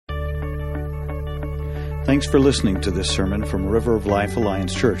Thanks for listening to this sermon from River of Life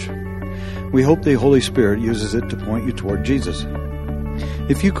Alliance Church. We hope the Holy Spirit uses it to point you toward Jesus.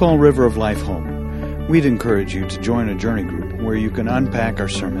 If you call River of Life home, we'd encourage you to join a journey group where you can unpack our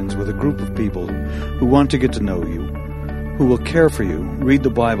sermons with a group of people who want to get to know you, who will care for you, read the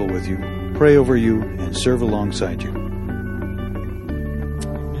Bible with you, pray over you, and serve alongside you.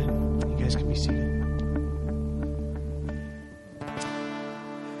 Amen. You guys can be seated.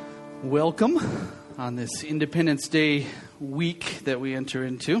 Welcome on this Independence Day week that we enter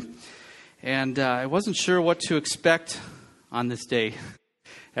into. And I wasn't sure what to expect on this day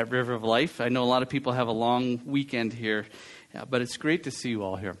at River of Life. I know a lot of people have a long weekend here, but it's great to see you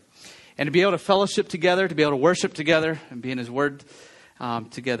all here. And to be able to fellowship together, to be able to worship together, and be in His Word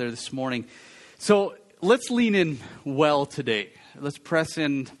together this morning. So let's lean in well today. Let's press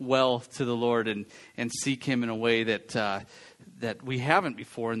in well to the Lord and seek Him in a way that we haven't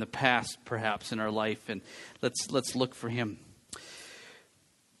before in the past, perhaps, in our life. And let's look for Him.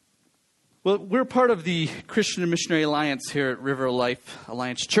 Well, we're part of the Christian and Missionary Alliance here at River of Life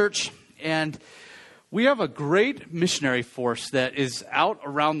Alliance Church. And we have a great missionary force that is out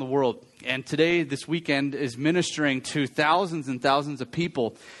around the world. And today, this weekend, is ministering to thousands and thousands of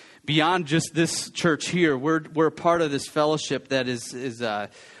people beyond just this church here. We're part of this fellowship that is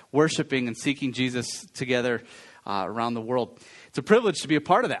worshiping and seeking Jesus together around the world. It's a privilege to be a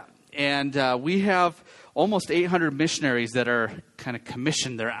part of that. And we have almost 800 missionaries that are kind of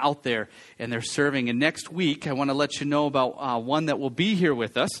commissioned. They're out there and they're serving. And next week, I want to let you know about one that will be here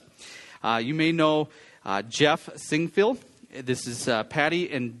with us. You may know Jeff Singfield. This is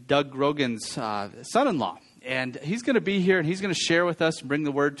Patty and Doug Grogan's son-in-law. And he's going to be here and he's going to share with us and bring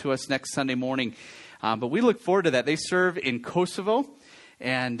the word to us next Sunday morning. But we look forward to that. They serve in Kosovo.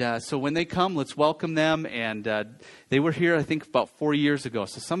 And so when they come, let's welcome them. And they were here, I think, about 4 years ago.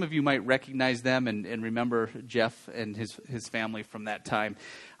 So some of you might recognize them and remember Jeff and his family from that time.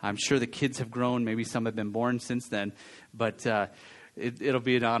 I'm sure the kids have grown. Maybe some have been born since then. But it'll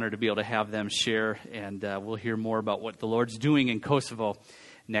be an honor to be able to have them share. And we'll hear more about what the Lord's doing in Kosovo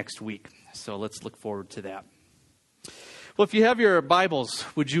next week. So let's look forward to that. Well, if you have your Bibles,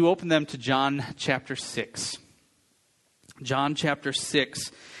 would you open them to John chapter 6? John chapter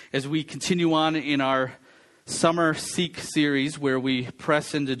 6, as we continue on in our Summer Seek series where we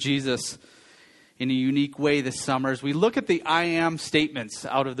press into Jesus in a unique way this summer, as we look at the I am statements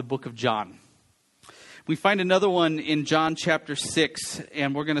out of the book of John. We find another one in John chapter 6,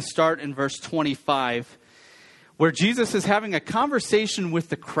 and we're going to start in verse 25, where Jesus is having a conversation with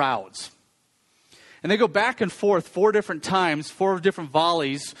the crowds. And they go back and forth 4 different times, 4 different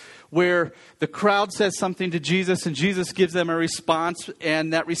volleys, where the crowd says something to Jesus and Jesus gives them a response.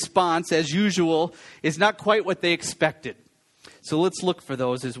 And that response, as usual, is not quite what they expected. So let's look for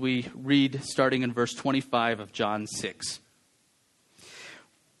those as we read starting in verse 25 of John 6.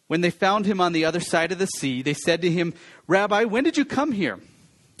 When they found him on the other side of the sea, they said to him, "Rabbi, when did you come here?"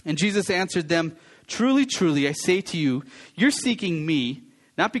 And Jesus answered them, "Truly, truly, I say to you, you're seeking me,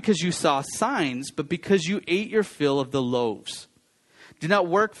 not because you saw signs, but because you ate your fill of the loaves. Do not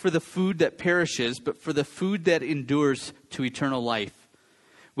work for the food that perishes, but for the food that endures to eternal life,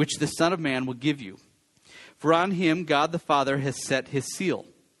 which the Son of Man will give you. For on him God the Father has set his seal."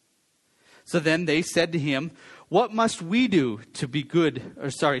 So then they said to him, "What must we do to be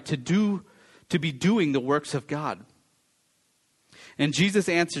to be doing the works of God?" And Jesus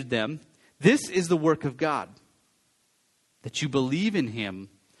answered them, "This is the work of God, that you believe in him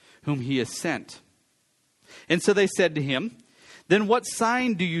whom he has sent." And so they said to him, "Then what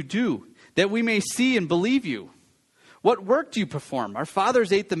sign do you do, that we may see and believe you? What work do you perform? Our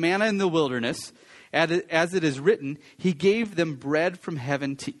fathers ate the manna in the wilderness, as it is written, he gave them bread from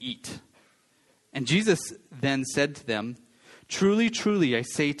heaven to eat." And Jesus then said to them, "Truly, truly, I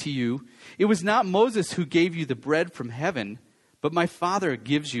say to you, it was not Moses who gave you the bread from heaven, but my Father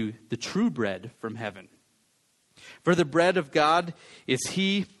gives you the true bread from heaven. For the bread of God is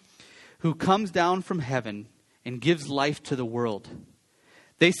he who comes down from heaven and gives life to the world."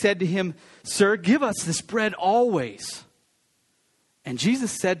 They said to him, "Sir, give us this bread always." And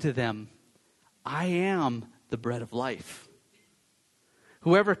Jesus said to them, "I am the bread of life.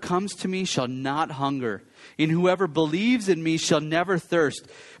 Whoever comes to me shall not hunger, and whoever believes in me shall never thirst.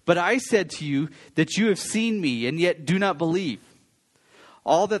 But I said to you that you have seen me, and yet do not believe.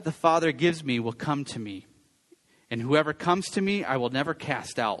 All that the Father gives me will come to me, and whoever comes to me I will never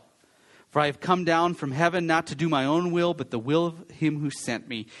cast out. For I have come down from heaven not to do my own will, but the will of him who sent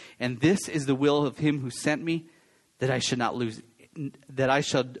me. And this is the will of him who sent me, that I shall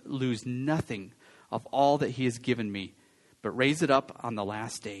lose nothing of all that he has given me, but raise it up on the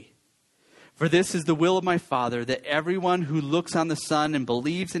last day. For this is the will of my Father, that everyone who looks on the Son and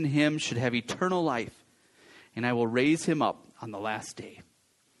believes in him should have eternal life, and I will raise him up on the last day.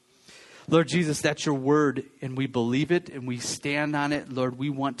 Lord Jesus, that's your word, and we believe it, and we stand on it. Lord, we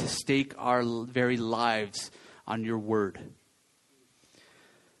want to stake our very lives on your word.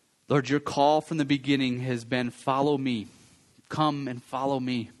 Lord, your call from the beginning has been, follow me. Come and follow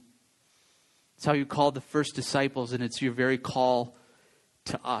me. It's how you called the first disciples, and it's your very call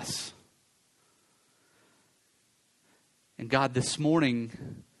to us. And God, this morning,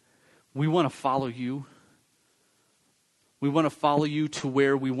 we want to follow you. We want to follow you to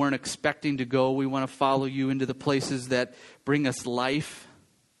where we weren't expecting to go. We want to follow you into the places that bring us life.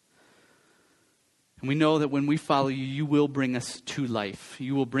 And we know that when we follow you, you will bring us to life.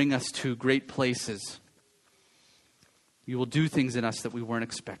 You will bring us to great places. You will do things in us that we weren't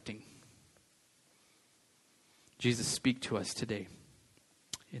expecting. Jesus, speak to us today.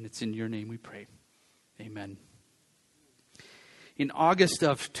 And it's in your name we pray. Amen. In August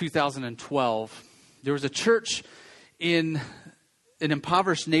of 2012, there was a church in an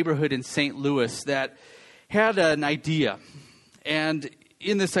impoverished neighborhood in St. Louis that had an idea. And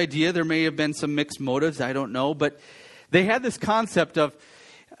in this idea, there may have been some mixed motives, I don't know. But they had this concept of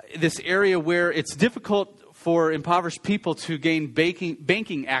this area where it's difficult for impoverished people to gain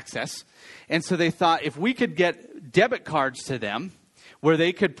banking access. And so they thought if we could get debit cards to them, where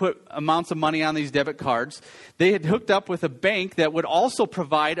they could put amounts of money on these debit cards, they had hooked up with a bank that would also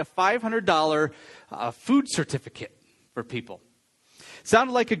provide a $500 food certificate for people.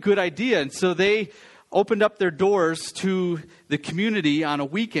 Sounded like a good idea, and so they opened up their doors to the community on a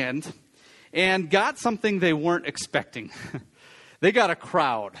weekend and got something they weren't expecting. They got a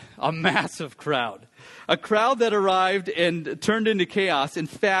crowd, a massive crowd. A crowd that arrived and turned into chaos. In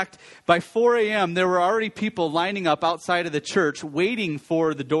fact, by 4 a.m., there were already people lining up outside of the church waiting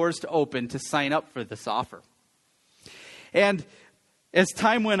for the doors to open to sign up for this offer. And as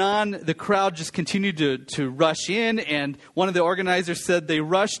time went on, the crowd just continued to rush in, and one of the organizers said they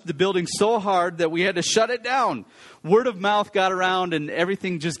rushed the building so hard that we had to shut it down. Word of mouth got around, and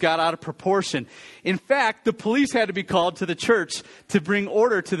everything just got out of proportion. In fact, the police had to be called to the church to bring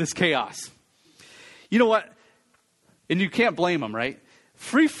order to this chaos. You know what? And you can't blame them, right?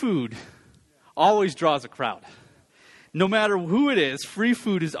 Free food always draws a crowd. No matter who it is, free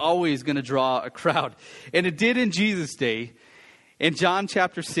food is always going to draw a crowd. And it did in Jesus' day. And John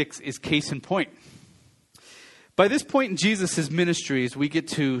chapter 6 is case in point. By this point in Jesus' ministry, as we get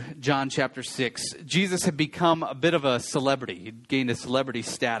to John chapter 6, Jesus had become a bit of a celebrity. He'd gained a celebrity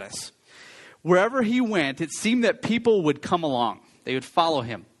status. Wherever he went, it seemed that people would come along. They would follow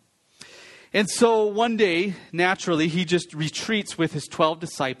him. And so one day, naturally, he just retreats with his 12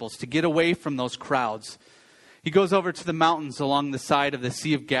 disciples to get away from those crowds. He goes over to the mountains along the side of the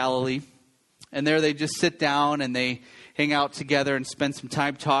Sea of Galilee. And there they just sit down and they hang out together and spend some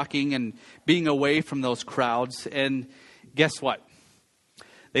time talking and being away from those crowds. And guess what?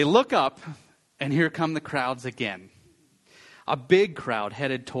 They look up, and here come the crowds again. A big crowd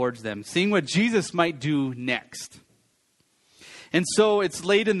headed towards them, seeing what Jesus might do next. And so it's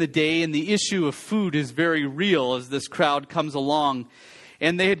late in the day, and the issue of food is very real as this crowd comes along.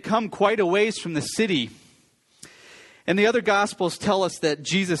 And they had come quite a ways from the city. And the other Gospels tell us that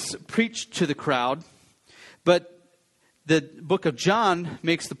Jesus preached to the crowd, but the book of John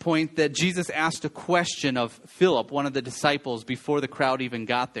makes the point that Jesus asked a question of Philip, one of the disciples, before the crowd even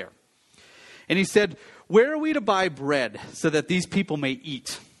got there. And he said, "Where are we to buy bread so that these people may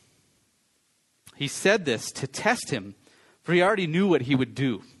eat?" He said this to test him, for he already knew what he would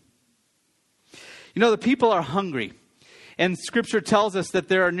do. You know, the people are hungry. And Scripture tells us that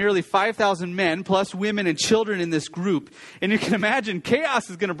there are nearly 5,000 men, plus women and children in this group. And you can imagine chaos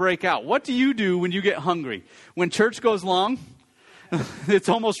is going to break out. What do you do when you get hungry? When church goes long? It's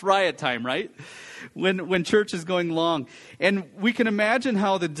almost riot time, right? When church is going long. And we can imagine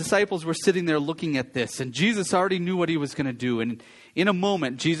how the disciples were sitting there looking at this. And Jesus already knew what he was going to do. And in a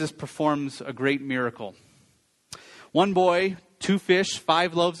moment, Jesus performs a great miracle. 1 boy, 2 fish,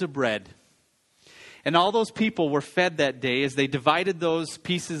 5 loaves of bread. And all those people were fed that day as they divided those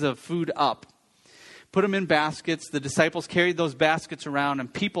pieces of food up, put them in baskets. The disciples carried those baskets around,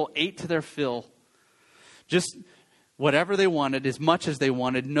 and people ate to their fill. Just whatever they wanted, as much as they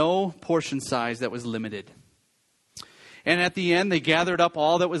wanted, no portion size that was limited. And at the end, they gathered up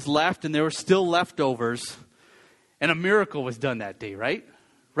all that was left, and there were still leftovers. And a miracle was done that day, right?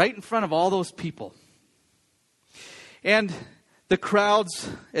 Right in front of all those people. And the crowds,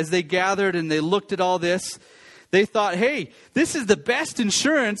 as they gathered and they looked at all this, they thought, hey, this is the best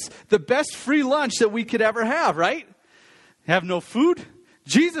insurance, the best free lunch that we could ever have, right? Have no food,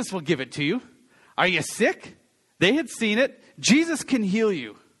 Jesus will give it to you. Are you sick? They had seen it. Jesus can heal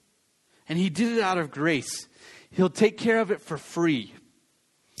you. And he did it out of grace. He'll take care of it for free.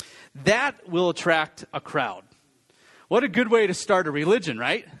 That will attract a crowd. What a good way to start a religion,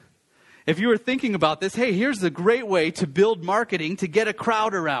 right? If you were thinking about this, hey, here's a great way to build marketing to get a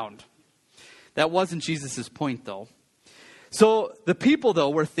crowd around. That wasn't Jesus' point, though. So the people, though,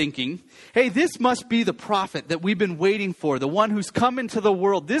 were thinking, hey, this must be the prophet that we've been waiting for, the one who's come into the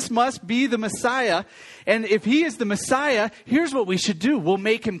world. This must be the Messiah. And if he is the Messiah, here's what we should do. We'll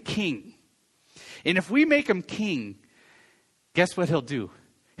make him king. And if we make him king, guess what he'll do?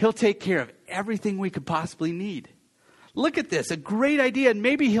 He'll take care of everything we could possibly need. Look at this, a great idea. And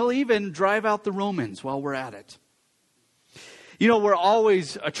maybe he'll even drive out the Romans while we're at it. You know, we're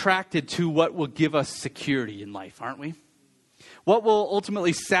always attracted to what will give us security in life, aren't we? What will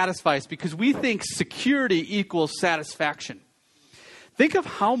ultimately satisfy us, because we think security equals satisfaction. Think of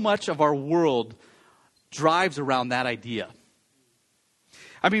how much of our world drives around that idea.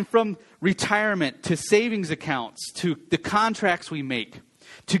 I mean, from retirement to savings accounts to the contracts we make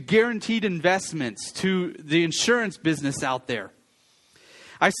to guaranteed investments to the insurance business out there.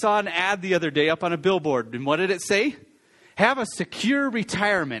 I saw an ad the other day up on a billboard, and what did it say? Have a secure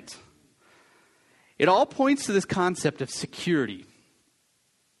retirement. It all points to this concept of security.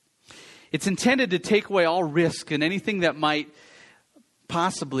 It's intended to take away all risk and anything that might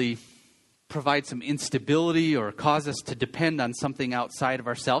possibly provide some instability or cause us to depend on something outside of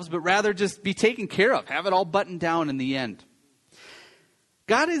ourselves, but rather just be taken care of, have it all buttoned down in the end.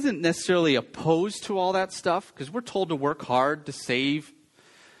 God isn't necessarily opposed to all that stuff, because we're told to work hard, to save,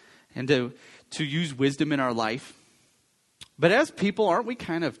 and to use wisdom in our life. But as people, aren't we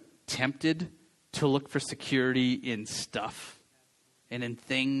kind of tempted to look for security in stuff and in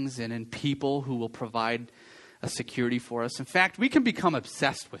things and in people who will provide a security for us? In fact, we can become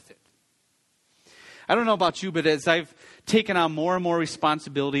obsessed with it. I don't know about you, but as I've taken on more and more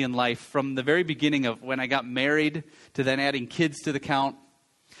responsibility in life, from the very beginning of when I got married, to then adding kids to the count,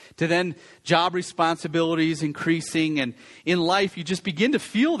 to then job responsibilities increasing, and in life you just begin to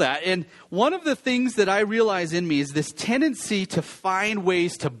feel that. And one of the things that I realize in me is this tendency to find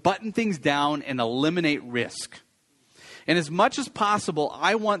ways to button things down and eliminate risk. And as much as possible,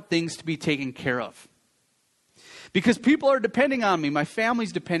 I want things to be taken care of. Because people are depending on me, my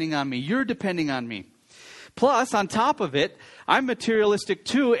family's depending on me, you're depending on me. Plus, on top of it, I'm materialistic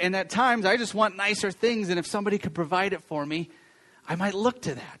too, and at times I just want nicer things, and if somebody could provide it for me, I might look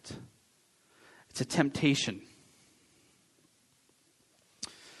to that. It's a temptation.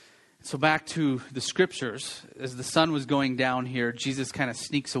 So back to the scriptures, as the sun was going down here, Jesus kind of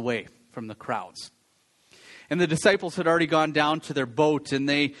sneaks away from the crowds. And the disciples had already gone down to their boat, and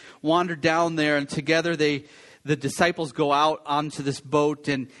they wandered down there, and together the disciples go out onto this boat,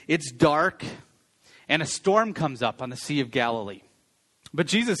 and it's dark, and a storm comes up on the Sea of Galilee. But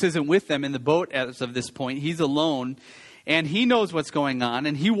Jesus isn't with them in the boat as of this point. He's alone. And he knows what's going on,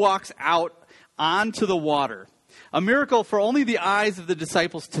 and he walks out onto the water. A miracle for only the eyes of the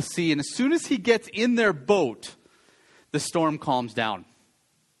disciples to see. And as soon as he gets in their boat, the storm calms down.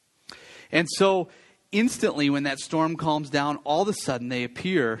 And so instantly when that storm calms down, all of a sudden they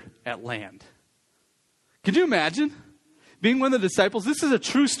appear at land. Could you imagine? Being one of the disciples, this is a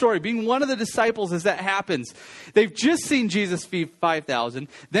true story. Being one of the disciples as that happens. They've just seen Jesus feed 5,000.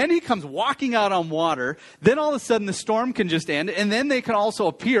 Then he comes walking out on water. Then all of a sudden the storm can just end. And then they can also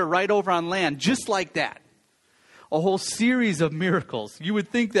appear right over on land, just like that. A whole series of miracles. You would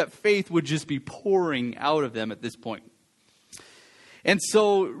think that faith would just be pouring out of them at this point. And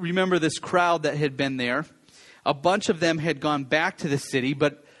so remember this crowd that had been there. A bunch of them had gone back to the city,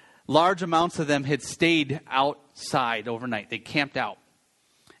 but large amounts of them had stayed outside overnight. They camped out.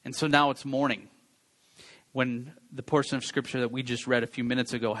 And so now it's morning when the portion of scripture that we just read a few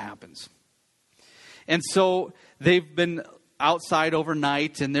minutes ago happens. And so they've been outside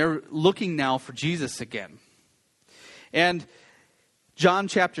overnight, and they're looking now for Jesus again. And John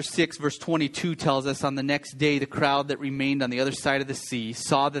chapter 6 verse 22 tells us, on the next day the crowd that remained on the other side of the sea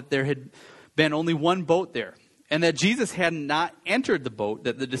saw that there had been only one boat there, and that Jesus had not entered the boat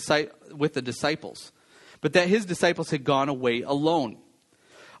with the disciples, but that his disciples had gone away alone.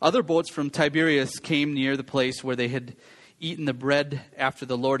 Other boats from Tiberias came near the place where they had eaten the bread after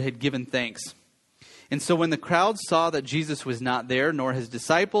the Lord had given thanks. And so when the crowd saw that Jesus was not there, nor his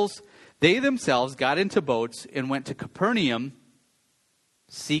disciples, they themselves got into boats and went to Capernaum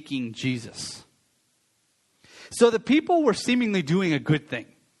seeking Jesus. So the people were seemingly doing a good thing.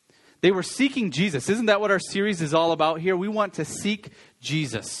 They were seeking Jesus. Isn't that what our series is all about here? We want to seek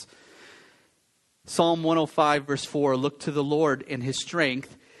Jesus. Psalm 105, verse 4, look to the Lord in his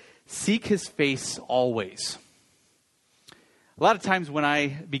strength. Seek his face always. A lot of times when I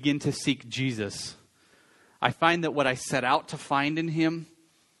begin to seek Jesus, I find that what I set out to find in him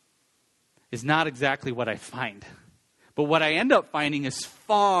is not exactly what I find. But what I end up finding is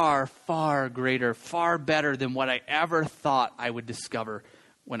far, far greater, far better than what I ever thought I would discover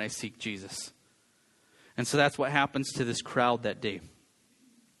when I seek Jesus. And so that's what happens to this crowd that day.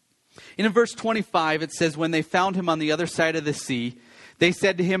 And in verse 25, it says, when they found him on the other side of the sea, they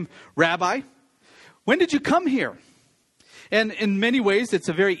said to him, Rabbi, when did you come here? And in many ways, it's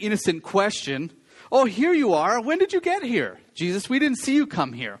a very innocent question. Oh, here you are. When did you get here? Jesus, we didn't see you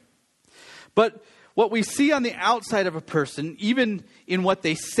come here. But what we see on the outside of a person, even in what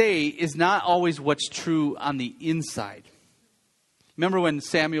they say, is not always what's true on the inside. Remember when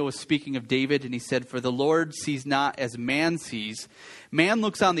Samuel was speaking of David and he said, for the Lord sees not as man sees. Man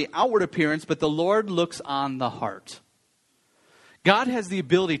looks on the outward appearance, but the Lord looks on the heart. God has the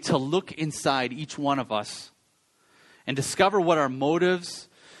ability to look inside each one of us and discover what our motives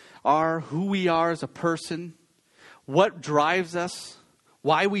are, who we are as a person, what drives us,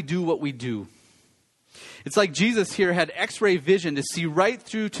 why we do what we do. It's like Jesus here had X-ray vision to see right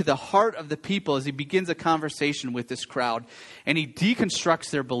through to the heart of the people as he begins a conversation with this crowd. And he deconstructs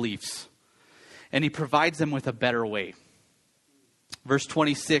their beliefs. And he provides them with a better way. Verse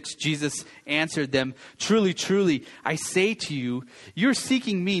 26, Jesus answered them, truly, truly, I say to you, you're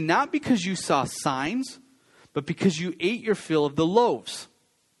seeking me not because you saw signs, but because you ate your fill of the loaves.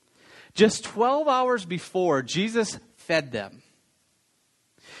 Just 12 hours before, Jesus fed them.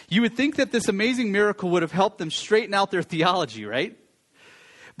 You would think that this amazing miracle would have helped them straighten out their theology, right?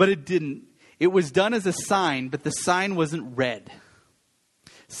 But it didn't. It was done as a sign, but the sign wasn't read.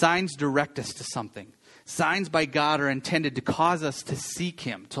 Signs direct us to something. Signs by God are intended to cause us to seek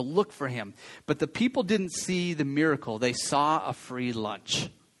him, to look for him. But the people didn't see the miracle. They saw a free lunch.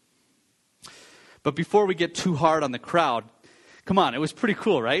 But before we get too hard on the crowd, come on, it was pretty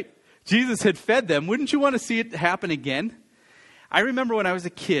cool, right? Jesus had fed them. Wouldn't you want to see it happen again? I remember when I was a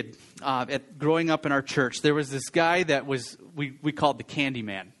kid, growing up in our church, there was this guy that we called the Candy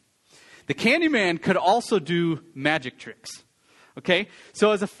Man. The Candy Man could also do magic tricks. Okay?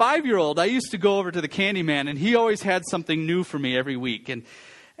 So as a 5-year-old, I used to go over to the Candy Man, and he always had something new for me every week.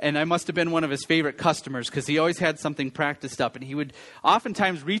 And I must have been one of his favorite customers because he always had something practiced up. And he would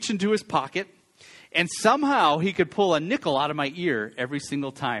oftentimes reach into his pocket, and somehow he could pull a nickel out of my ear every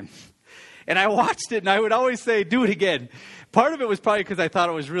single time. And I watched it, and I would always say, do it again. Part of it was probably because I thought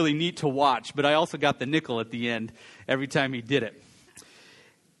it was really neat to watch, but I also got the nickel at the end every time he did it.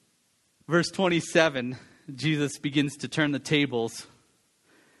 Verse 27, Jesus begins to turn the tables.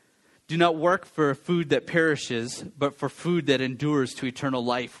 Do not work for food that perishes, but for food that endures to eternal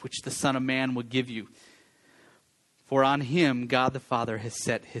life, which the Son of Man will give you. For on him God the Father has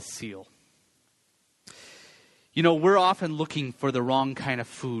set his seal. You know, we're often looking for the wrong kind of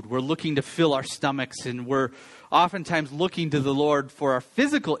food. We're looking to fill our stomachs, and we're oftentimes looking to the Lord for our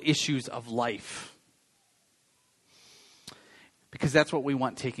physical issues of life. Because that's what we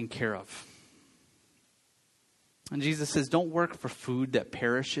want taken care of. And Jesus says, don't work for food that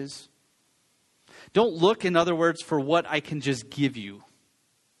perishes. Don't look, in other words, for what I can just give you.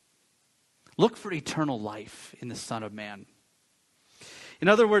 Look for eternal life in the Son of Man. In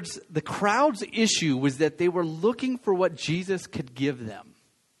other words, the crowd's issue was that they were looking for what Jesus could give them.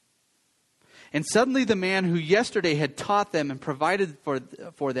 And suddenly the man who yesterday had taught them and provided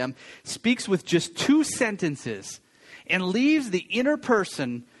for them speaks with just 2 sentences and leaves the inner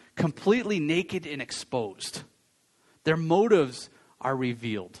person completely naked and exposed. Their motives are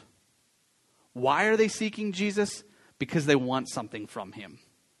revealed. Why are they seeking Jesus? Because they want something from him.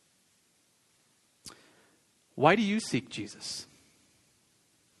 Why do you seek Jesus?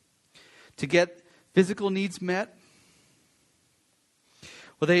 To get physical needs met?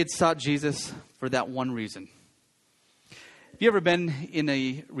 Well, they had sought Jesus for that one reason. Have you ever been in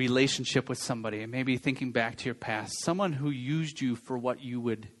a relationship with somebody, and maybe thinking back to your past, someone who used you for what you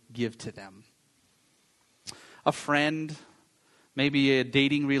would give to them? A friend, maybe a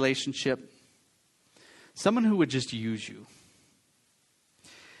dating relationship, someone who would just use you.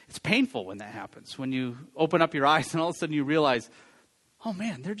 It's painful when that happens, when you open up your eyes and all of a sudden you realize, oh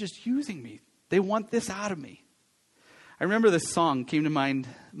man, they're just using me. They want this out of me. I remember this song came to my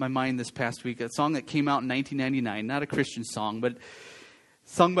mind this past week, a song that came out in 1999, not a Christian song, but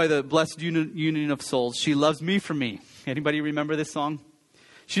sung by the Blessed Union of Souls. She loves me for me. Anybody remember this song?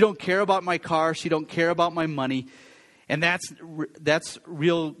 She don't care about my car. She don't care about my money. And that's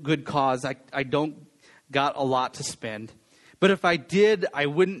real good cause. I don't got a lot to spend. But if I did, I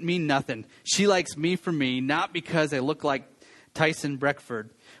wouldn't mean nothing. She likes me for me, not because I look like Tyson Breckford,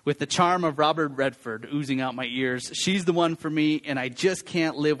 with the charm of Robert Redford oozing out my ears. She's the one for me, and I just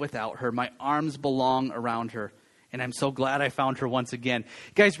can't live without her. My arms belong around her, and I'm so glad I found her once again.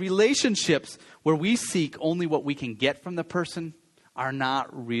 Guys, relationships where we seek only what we can get from the person are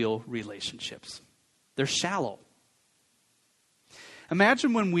not real relationships. They're shallow.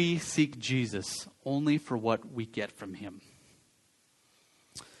 Imagine when we seek Jesus only for what we get from him.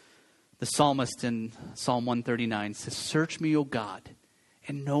 The psalmist in Psalm 139 says, "Search me, O God,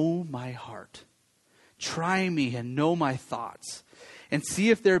 and know my heart. Try me and know my thoughts, and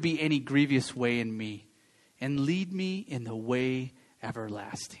see if there be any grievous way in me, and lead me in the way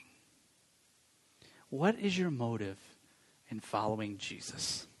everlasting." What is your motive in following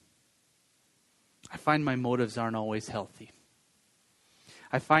Jesus? I find my motives aren't always healthy.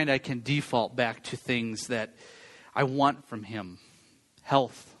 I find I can default back to things that I want from him.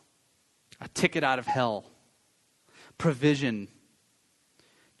 Health, a ticket out of hell, provision,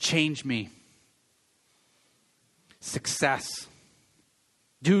 change me, success,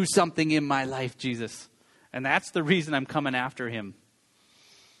 do something in my life, Jesus. And that's the reason I'm coming after him.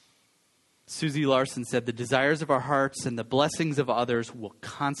 Susie Larson said, "The desires of our hearts and the blessings of others will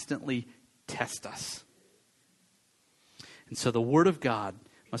constantly test us." And so the Word of God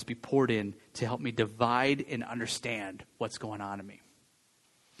must be poured in to help me divide and understand what's going on in me.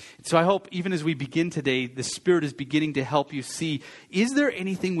 And so I hope even as we begin today, the Spirit is beginning to help you see, is there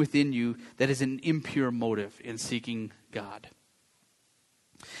anything within you that is an impure motive in seeking God?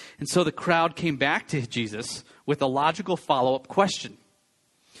 And so the crowd came back to Jesus with a logical follow-up question.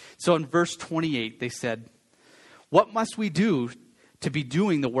 So in verse 28, they said, "What must we do to be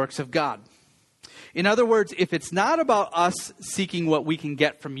doing the works of God?" In other words, if it's not about us seeking what we can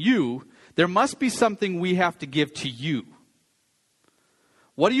get from you, there must be something we have to give to you.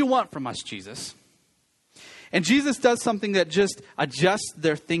 What do you want from us, Jesus? And Jesus does something that just adjusts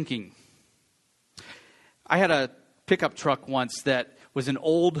their thinking. I had a pickup truck once that was an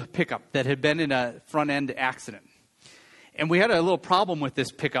old pickup that had been in a front-end accident. And we had a little problem with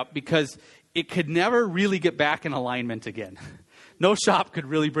this pickup because it could never really get back in alignment again. No shop could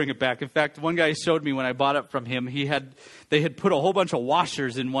really bring it back. In fact, one guy showed me when I bought it from him, they had put a whole bunch of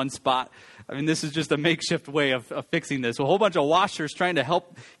washers in one spot. I mean, this is just a makeshift way of fixing this. A whole bunch of washers trying to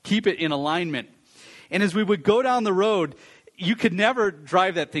help keep it in alignment. And as we would go down the road, you could never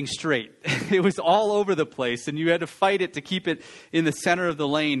drive that thing straight. It was all over the place, and you had to fight it to keep it in the center of the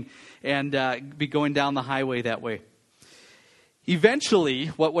lane and be going down the highway that way. Eventually,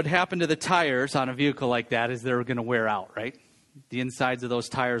 what would happen to the tires on a vehicle like that is they were going to wear out, right? The insides of those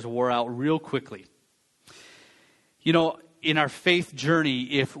tires wore out real quickly. You know, in our faith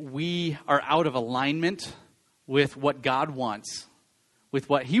journey, if we are out of alignment with what God wants, with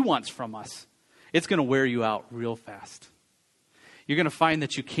what he wants from us, it's going to wear you out real fast. You're going to find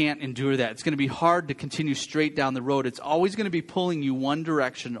that you can't endure that. It's going to be hard to continue straight down the road. It's always going to be pulling you one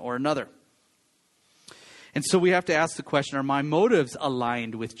direction or another. And so we have to ask the question, are my motives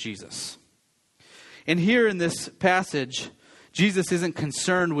aligned with Jesus? And here in this passage, Jesus isn't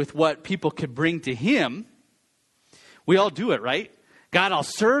concerned with what people could bring to him. We all do it, right? God, I'll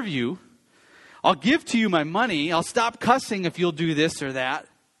serve you. I'll give to you my money. I'll stop cussing if you'll do this or that.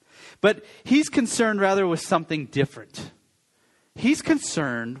 But he's concerned rather with something different. He's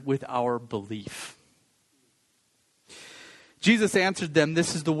concerned with our belief. Jesus answered them,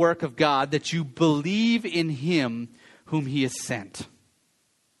 "This is the work of God, that you believe in him whom he has sent."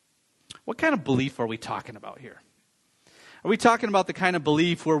 What kind of belief are we talking about here? Are we talking about the kind of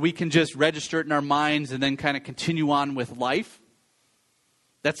belief where we can just register it in our minds and then kind of continue on with life?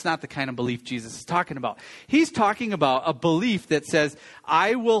 That's not the kind of belief Jesus is talking about. He's talking about a belief that says,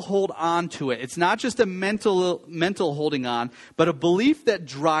 I will hold on to it. It's not just a mental holding on, but a belief that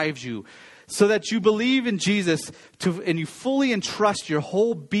drives you so that you believe in Jesus and you fully entrust your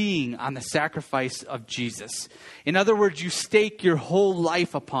whole being on the sacrifice of Jesus. In other words, you stake your whole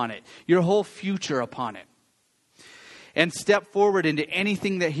life upon it, your whole future upon it, and step forward into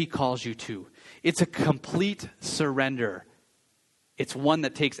anything that he calls you to. It's a complete surrender. It's one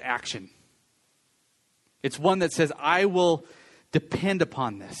that takes action. It's one that says, I will depend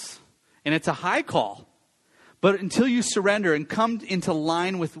upon this. And it's a high call. But until you surrender and come into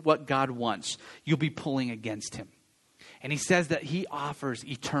line with what God wants, you'll be pulling against him. And he says that he offers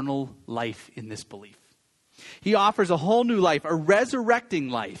eternal life in this belief. He offers a whole new life, a resurrecting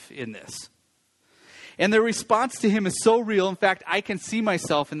life in this. And their response to him is so real. In fact, I can see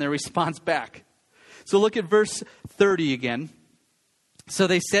myself in their response back. So look at verse 30 again. So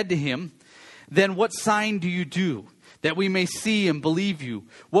they said to him, then what sign do you do that we may see and believe you.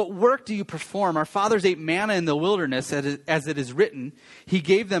 What work do you perform? Our fathers ate manna in the wilderness, as it is written, he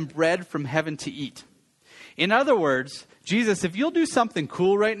gave them bread from heaven to eat. In other words, Jesus, if you'll do something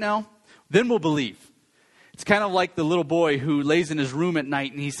cool right now, then we'll believe. It's kind of like the little boy who lays in his room at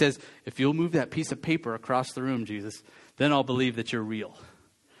night and he says, if you'll move that piece of paper across the room, Jesus, then I'll believe that you're real.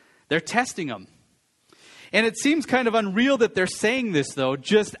 They're testing him. And it seems kind of unreal that they're saying this, though,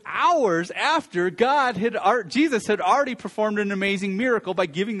 just hours after Jesus had already performed an amazing miracle by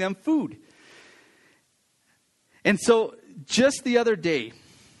giving them food. And so just the other day,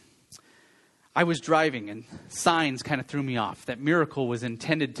 I was driving and signs kind of threw me off. That miracle was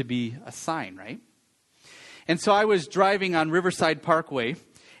intended to be a sign, right? And so I was driving on Riverside Parkway,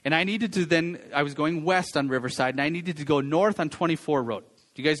 and I was going west on Riverside, and I needed to go north on 24 Road.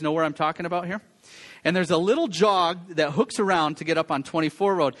 Do you guys know where I'm talking about here? And there's a little jog that hooks around to get up on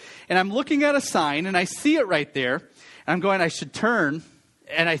 24 Road. And I'm looking at a sign, and I see it right there. And I'm going, I should turn,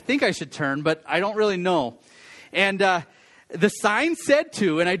 and I think I should turn, but I don't really know. And the sign said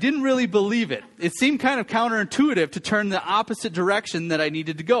to, and I didn't really believe it. It seemed kind of counterintuitive to turn the opposite direction that I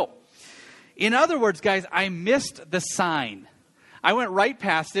needed to go. In other words, guys, I missed the sign. I went right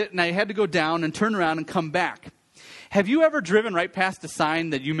past it, and I had to go down and turn around and come back. Have you ever driven right past a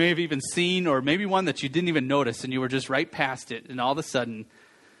sign that you may have even seen, or maybe one that you didn't even notice, and you were just right past it, and all of a sudden,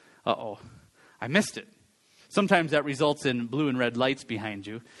 I missed it. Sometimes that results in blue and red lights behind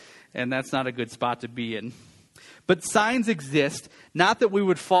you, and that's not a good spot to be in. But signs exist, not that we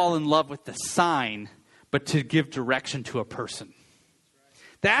would fall in love with the sign, but to give direction to a person.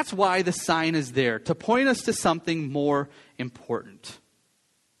 That's why the sign is there, to point us to something more important.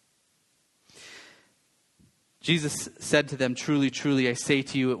 Jesus said to them, truly, truly, I say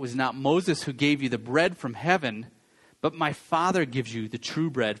to you, it was not Moses who gave you the bread from heaven, but my Father gives you the true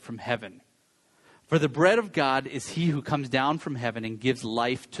bread from heaven. For the bread of God is he who comes down from heaven and gives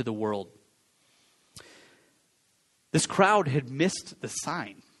life to the world. This crowd had missed the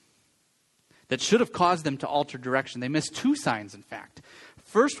sign that should have caused them to alter direction. They missed two signs, in fact.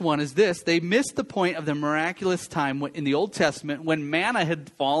 First one is this: they missed the point of the miraculous time in the Old Testament when manna had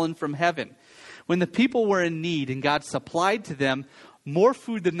fallen from heaven. When the people were in need and God supplied to them more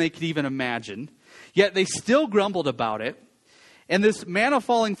food than they could even imagine, yet they still grumbled about it. And this manna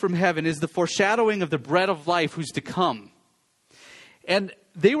falling from heaven is the foreshadowing of the bread of life who's to come. And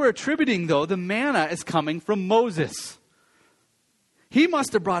they were attributing, though, the manna is coming from Moses. He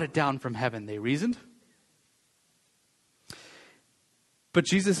must have brought it down from heaven, they reasoned. But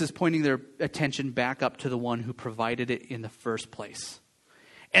Jesus is pointing their attention back up to the one who provided it in the first place.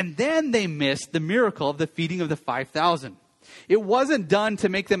 And then they missed the miracle of the feeding of the 5,000. It wasn't done to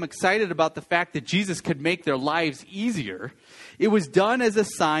make them excited about the fact that Jesus could make their lives easier. It was done as a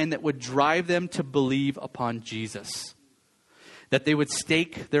sign that would drive them to believe upon Jesus. That they would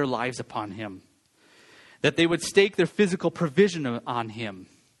stake their lives upon him. That they would stake their physical provision on him.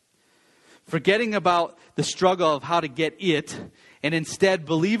 Forgetting about the struggle of how to get it, and instead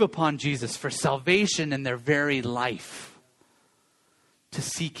believe upon Jesus for salvation in their very life. To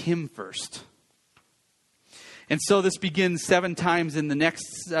seek him first. And so this begins 7 times in the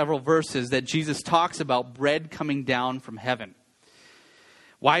next several verses that Jesus talks about bread coming down from heaven.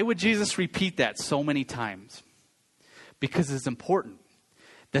 Why would Jesus repeat that so many times? Because it's important.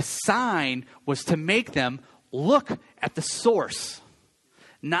 The sign was to make them look at the source,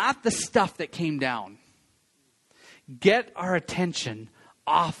 not the stuff that came down. Get our attention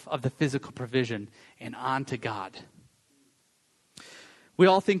off of the physical provision and onto God. We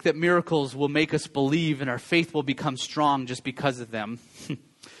all think that miracles will make us believe and our faith will become strong just because of them.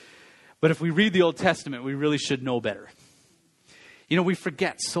 But if we read the Old Testament, we really should know better. You know, we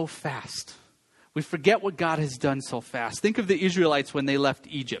forget so fast. We forget what God has done so fast. Think of the Israelites when they left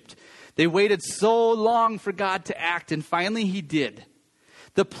Egypt. They waited so long for God to act, and finally he did.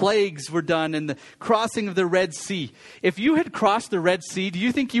 The plagues were done and the crossing of the Red Sea. If you had crossed the Red Sea, do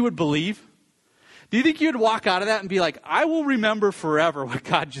you think you would believe? Do you think you'd walk out of that and be like, I will remember forever what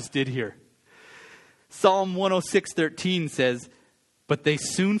God just did here? Psalm 106:13 says, but they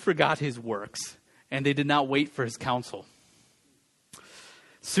soon forgot his works, and they did not wait for his counsel.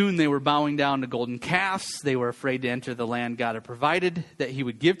 Soon they were bowing down to golden calves. They were afraid to enter the land God had provided that he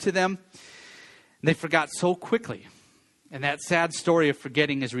would give to them. And they forgot so quickly. And that sad story of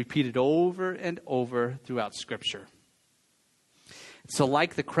forgetting is repeated over and over throughout Scripture. So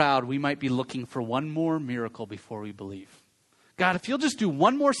like the crowd, we might be looking for one more miracle before we believe. God, if you'll just do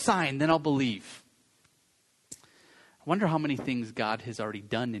one more sign, then I'll believe. I wonder how many things God has already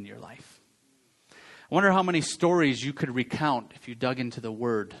done in your life. I wonder how many stories you could recount if you dug into the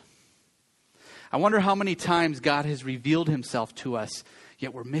Word. I wonder how many times God has revealed himself to us,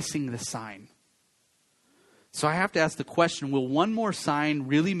 yet we're missing the sign. So I have to ask the question, will one more sign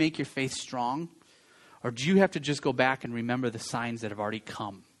really make your faith strong? Or do you have to just go back and remember the signs that have already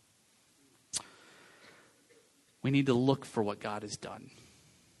come? We need to look for what God has done.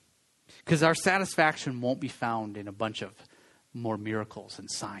 Because our satisfaction won't be found in a bunch of more miracles and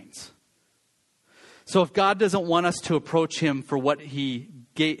signs. So if God doesn't want us to approach him for what he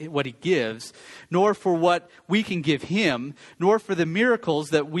gives, nor for what we can give him, nor for the miracles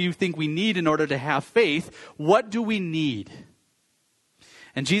that we think we need in order to have faith, what do we need?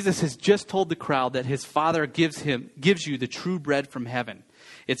 And Jesus has just told the crowd that his Father gives you the true bread from heaven.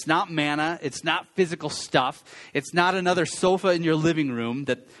 It's not manna. It's not physical stuff. It's not another sofa in your living room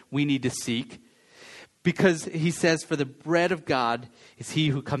that we need to seek. Because he says, for the bread of God is he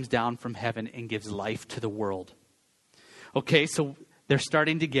who comes down from heaven and gives life to the world. Okay, so they're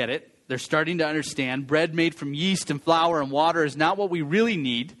starting to get it. They're starting to understand. Bread made from yeast and flour and water is not what we really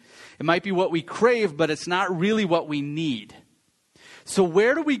need. It might be what we crave, but it's not really what we need. So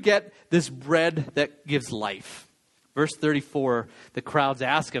where do we get this bread that gives life? Verse 34, the crowds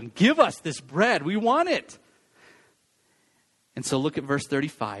ask him, give us this bread. We want it. And so look at verse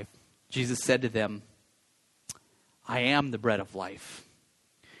 35. Jesus said to them, I am the bread of life.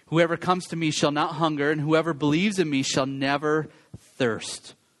 Whoever comes to me shall not hunger, and whoever believes in me shall never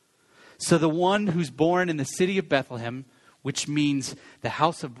thirst. So the one who's born in the city of Bethlehem, which means the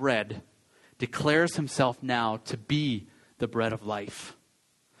house of bread, declares himself now to be the bread of life.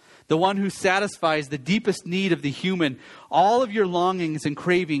 The one who satisfies the deepest need of the human, all of your longings and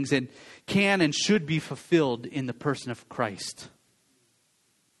cravings, and can and should be fulfilled in the person of Christ.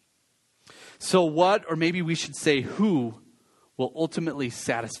 So what, or maybe we should say who, will ultimately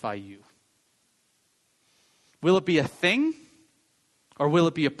satisfy you? Will it be a thing, or will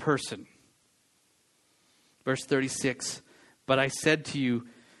it be a person? Verse 36, but I said to you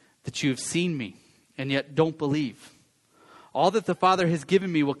that you have seen me, and yet don't believe. All that the Father has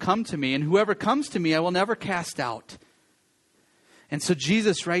given me will come to me, and whoever comes to me I will never cast out. And so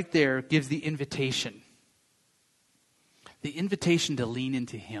Jesus right there gives the invitation. The invitation to lean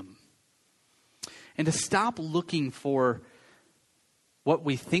into him. And to stop looking for what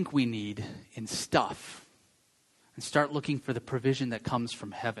we think we need in stuff. And start looking for the provision that comes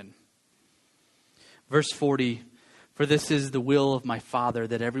from heaven. Verse 40, for this is the will of my Father,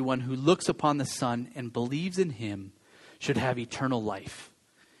 that everyone who looks upon the Son and believes in him should have eternal life.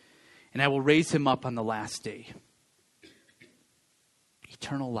 And I will raise him up on the last day.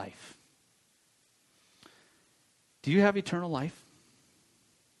 Eternal life. Do you have eternal life?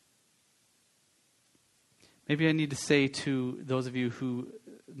 Maybe I need to say to those of you who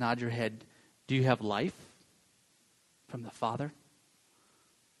nod your head, do you have life from the Father?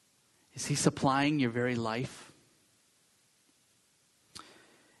 Is he supplying your very life?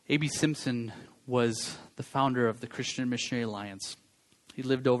 A.B. Simpson was the founder of the Christian Missionary Alliance. He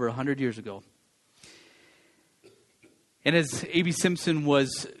lived over 100 years ago. And as A.B. Simpson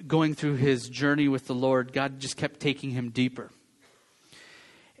was going through his journey with the Lord, God just kept taking him deeper.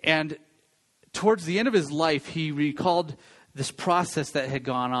 And towards the end of his life, he recalled this process that had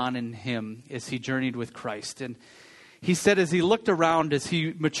gone on in him as he journeyed with Christ. And he said as he looked around, as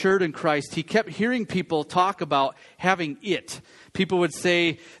he matured in Christ, he kept hearing people talk about having it. People would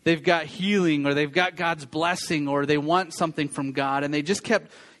say they've got healing, or they've got God's blessing, or they want something from God. And he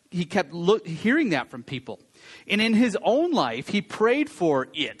kept hearing that from people. And in his own life, he prayed for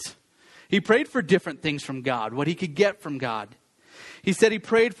it. He prayed for different things from God, what he could get from God. He said he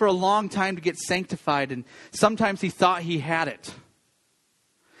prayed for a long time to get sanctified, and sometimes he thought he had it.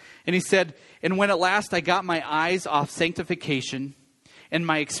 And he said, and when at last I got my eyes off sanctification and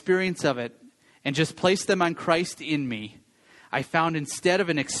my experience of it, and just placed them on Christ in me, I found instead of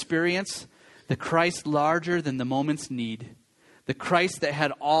an experience, the Christ larger than the moment's need, the Christ that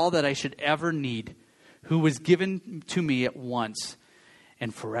had all that I should ever need, who was given to me at once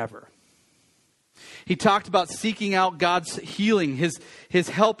and forever. He talked about seeking out God's healing, his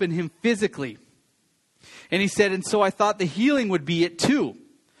help in him physically. And he said, and so I thought the healing would be it too.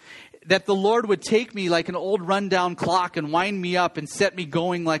 That the Lord would take me like an old rundown clock and wind me up and set me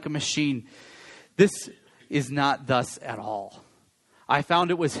going like a machine. This is not thus at all. I found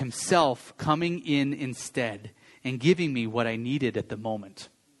it was himself coming in instead and giving me what I needed at the moment.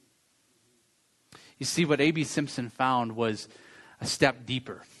 You see, what A.B. Simpson found was a step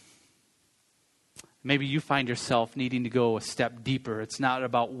deeper. Maybe you find yourself needing to go a step deeper. It's not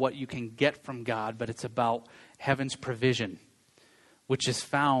about what you can get from God, but it's about heaven's provision, which is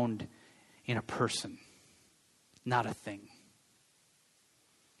found in a person, not a thing.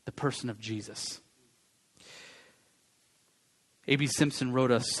 The the person of Jesus. A.B. Simpson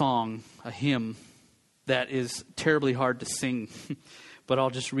wrote a song, a hymn, that is terribly hard to sing, but I'll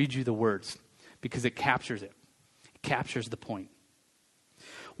just read you the words because it captures it. It captures the point.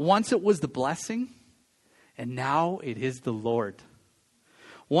 Once it was the blessing, and now it is the Lord.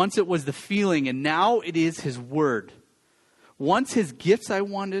 Once it was the feeling, and now it is his word. Once his gifts I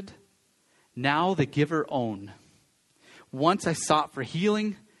wanted, now the giver own. Once I sought for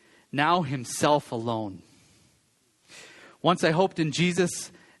healing, now himself alone. Once I hoped in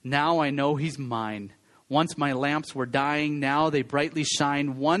Jesus, now I know he's mine. Once my lamps were dying, now they brightly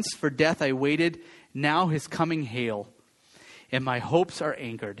shine. Once for death I waited, now his coming hail. And my hopes are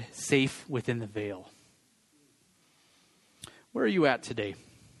anchored, safe within the veil. Where are you at today?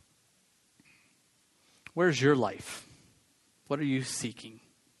 Where's your life? What are you seeking?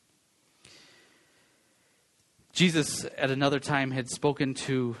 Jesus, at another time, had spoken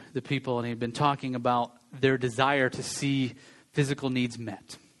to the people, and he had been talking about their desire to see physical needs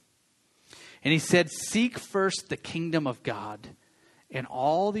met. And he said, seek first the kingdom of God, and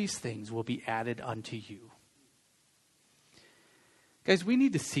all these things will be added unto you. Guys, we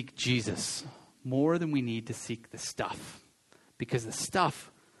need to seek Jesus more than we need to seek the stuff, because the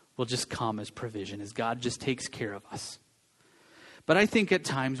stuff will just come as provision, as God just takes care of us. But I think at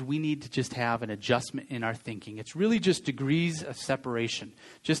times we need to just have an adjustment in our thinking. It's really just degrees of separation,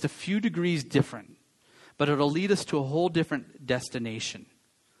 just a few degrees different, but it'll lead us to a whole different destination.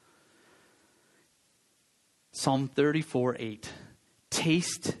 Psalm 34:8,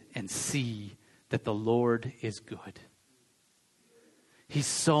 taste and see that the Lord is good. He's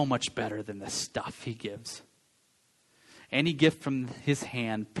so much better than the stuff he gives. Any gift from his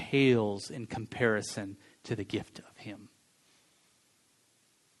hand pales in comparison to the gift of him.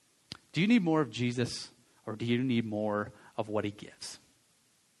 Do you need more of Jesus, or do you need more of what he gives?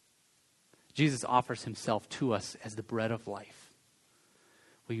 Jesus offers himself to us as the bread of life.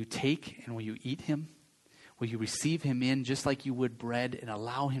 Will you take and will you eat him? Will you receive him in just like you would bread and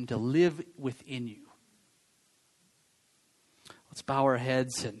allow him to live within you? Let's bow our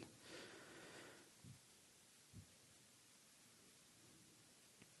heads and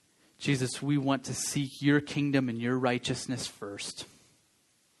Jesus, we want to seek your kingdom and your righteousness first.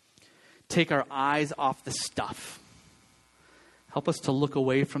 Take our eyes off the stuff. Help us to look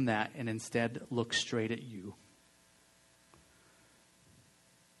away from that and instead look straight at you.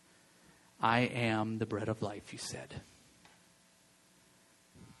 I am the bread of life, you said.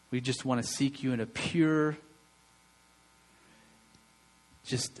 We just want to seek you in a pure,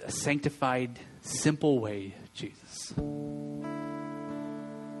 just a sanctified, simple way, Jesus.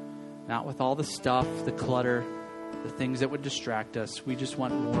 Not with all the stuff, the clutter, the things that would distract us. We just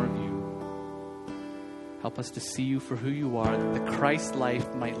want more of you. Help us to see you for who you are, that the Christ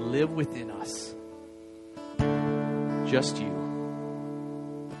life might live within us. Just you.